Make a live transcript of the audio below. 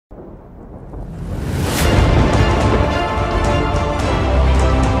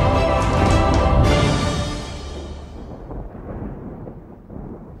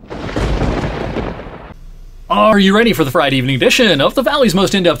Are you ready for the Friday evening edition of the Valley's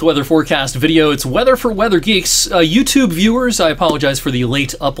most in-depth weather forecast video? It's Weather for Weather Geeks. YouTube viewers, I apologize for the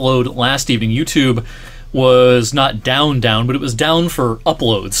late upload last evening. YouTube was not down, but it was down for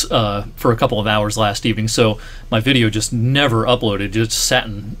uploads for a couple of hours last evening, so my video just never uploaded. It just sat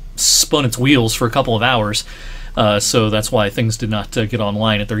and spun its wheels for a couple of hours. So that's why things did not get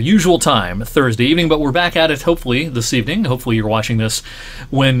online at their usual time Thursday evening, but we're back at it hopefully this evening. Hopefully you're watching this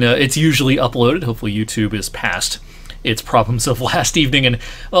when it's usually uploaded. Hopefully YouTube is past its problems of last evening. And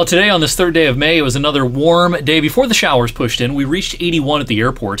well, today on this third day of May, it was another warm day before the showers pushed in. We reached 81 at the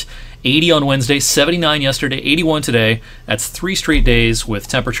airport, 80 on Wednesday, 79 yesterday, 81 today. That's 3 straight days with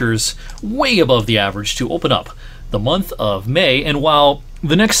temperatures way above the average to open up the month of May. And while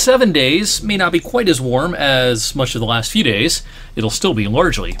the next 7 days may not be quite as warm as much of the last few days, it'll still be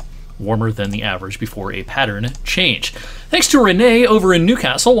largely warmer than the average before a pattern change. Thanks to Renee over in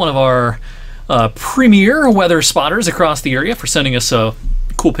Newcastle, one of our premier weather spotters across the area, for sending us a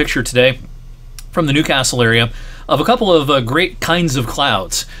cool picture today from the Newcastle area of a couple of great kinds of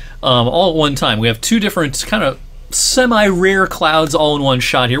clouds all at one time. We have two different kind of semi-rare clouds all in one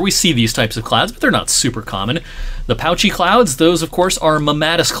shot here. We see these types of clouds, but they're not super common. The pouchy clouds, those of course are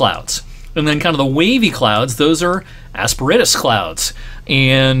mammatus clouds. And then kind of the wavy clouds, those are asperatus clouds.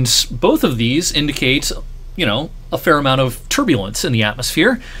 And both of these indicate, you know, a fair amount of turbulence in the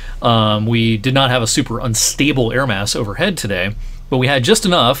atmosphere. We did not have a super unstable air mass overhead today, but we had just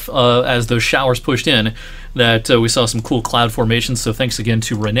enough as those showers pushed in that we saw some cool cloud formations. So thanks again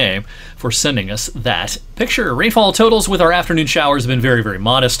to Renee for sending us that picture. Rainfall totals with our afternoon showers have been very, very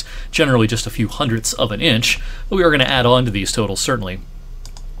modest, generally just a few hundredths of an inch, but we are going to add on to these totals certainly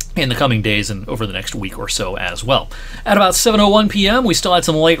in the coming days and over the next week or so as well. At about 7:01 p.m., we still had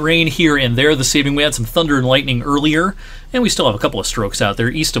some light rain here and there this evening. We had some thunder and lightning earlier, and we still have a couple of strokes out there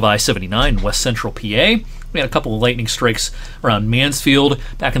east of I-79 in west central PA. We had a couple of lightning strikes around Mansfield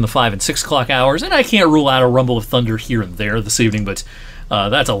back in the 5 and 6 o'clock hours, and I can't rule out a rumble of thunder here and there this evening, but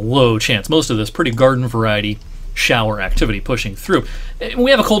that's a low chance. Most of this pretty garden variety shower activity pushing through.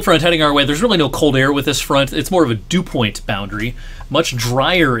 We have a cold front heading our way. There's really no cold air with this front. It's more of a dew point boundary, much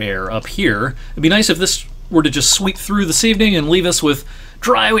drier air up here. It'd be nice if this were to just sweep through this evening and leave us with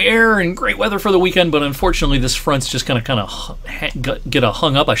dry air and great weather for the weekend, but unfortunately this front's just going to kind of get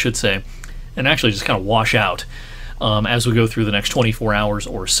hung up, I should say, and actually just kind of wash out as we go through the next 24 hours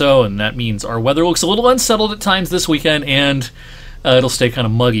or so, and that means our weather looks a little unsettled at times this weekend, and it'll stay kind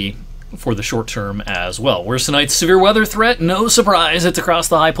of muggy for the short term as well. Where's tonight's severe weather threat? No surprise, it's across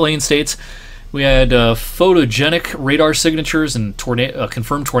the high plains states. We had photogenic radar signatures and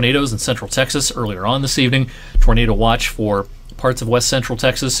confirmed tornadoes in central Texas earlier on this evening. Tornado watch for parts of west central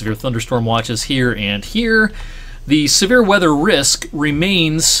Texas. Severe thunderstorm watches here and here. The severe weather risk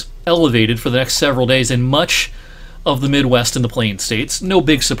remains elevated for the next several days in much of the Midwest and the Plains states. No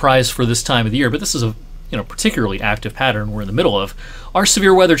big surprise for this time of the year, but this is a particularly active pattern we're in the middle of. Our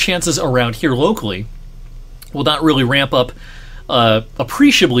severe weather chances around here locally will not really ramp up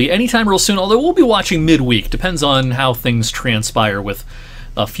appreciably anytime real soon, although we'll be watching midweek. Depends on how things transpire with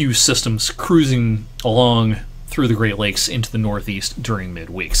a few systems cruising along through the Great Lakes into the northeast during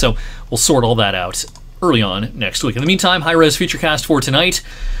midweek. So we'll sort all that out early on next week. In the meantime, high-res futurecast for tonight.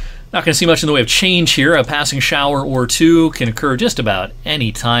 Not going to see much in the way of change here. A passing shower or two can occur just about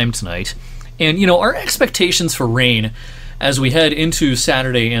any time tonight. And, you know, our expectations for rain as we head into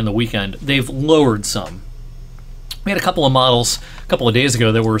Saturday and the weekend, they've lowered some. We had a couple of models a couple of days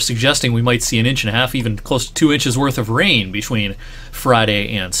ago that were suggesting we might see 1.5 inches, even close to 2 inches worth of rain between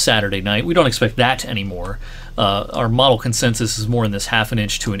Friday and Saturday night. We don't expect that anymore. Our model consensus is more in this 1/2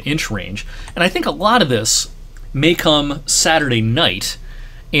 inch to 1 inch range. And I think a lot of this may come Saturday night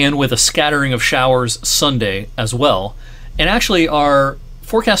and with a scattering of showers Sunday as well. And actually our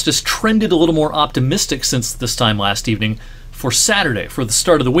forecast has trended a little more optimistic since this time last evening for Saturday, for the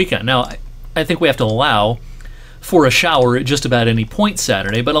start of the weekend. Now, I think we have to allow for a shower at just about any point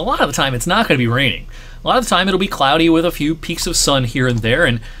Saturday, but a lot of the time it's not going to be raining. A lot of the time it'll be cloudy with a few peaks of sun here and there,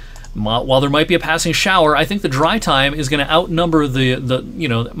 and while there might be a passing shower, I think the dry time is going to outnumber the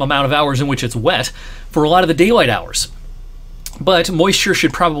amount of hours in which it's wet for a lot of the daylight hours. But moisture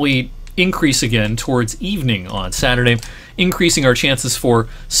should probably increase again towards evening on Saturday, increasing our chances for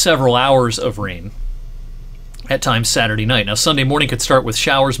several hours of rain at times Saturday night. Now, Sunday morning could start with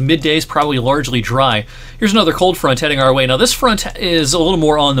showers. Middays probably largely dry. Here's another cold front heading our way. Now, this front is a little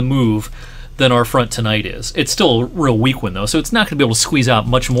more on the move than our front tonight is. It's still a real weak one, though, so it's not going to be able to squeeze out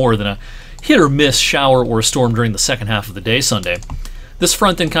much more than a hit or miss shower or a storm during the second half of the day Sunday. This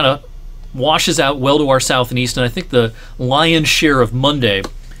front then kind of washes out well to our south and east, and I think the lion's share of Monday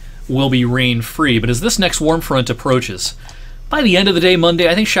will be rain-free. But as this next warm front approaches, by the end of the day Monday,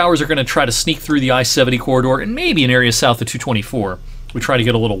 I think showers are going to try to sneak through the I-70 corridor and maybe in areas south of 224. We try to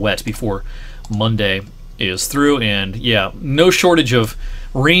get a little wet before Monday is through, and yeah, no shortage of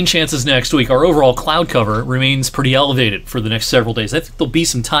rain chances next week. Our overall cloud cover remains pretty elevated for the next several days. I think there'll be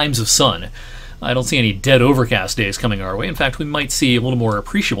some times of sun. I don't see any dead overcast days coming our way. In fact, we might see a little more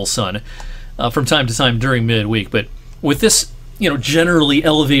appreciable sun from time to time during midweek. But with this, generally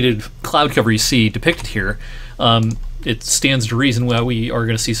elevated cloud cover you see depicted here, it stands to reason why we are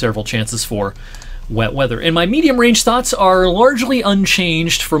going to see several chances for wet weather. And my medium range thoughts are largely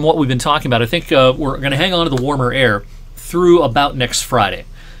unchanged from what we've been talking about. I think we're going to hang on to the warmer air through about next Friday.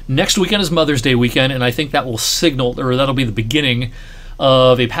 Next weekend is Mother's Day weekend, and I think that will signal, or that'll be the beginning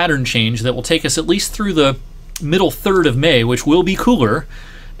of a pattern change that will take us at least through the middle third of May, which will be cooler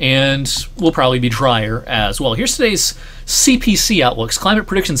and will probably be drier as well. Here's today's CPC outlooks, Climate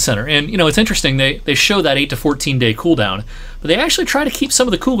Prediction Center. And, it's interesting, they show that 8 to 14 day cool down, but they actually try to keep some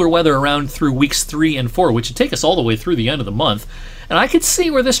of the cooler weather around through weeks 3 and 4, which would take us all the way through the end of the month. And I could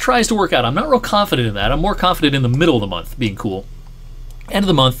see where this tries to work out. I'm not real confident in that. I'm more confident in the middle of the month being cool. End of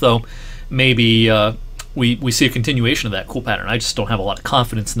the month, though, maybe we see a continuation of that cool pattern. I just don't have a lot of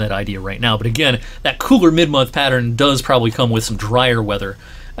confidence in that idea right now. But again, that cooler mid-month pattern does probably come with some drier weather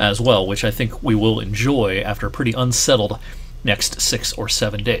as well, which I think we will enjoy after a pretty unsettled next 6 or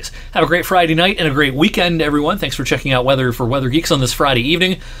 7 days. Have a great Friday night and a great weekend, everyone. Thanks for checking out Weather for Weather Geeks on this Friday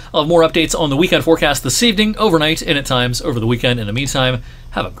evening. I'll have more updates on the weekend forecast this evening, overnight, and at times over the weekend. In the meantime,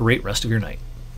 have a great rest of your night.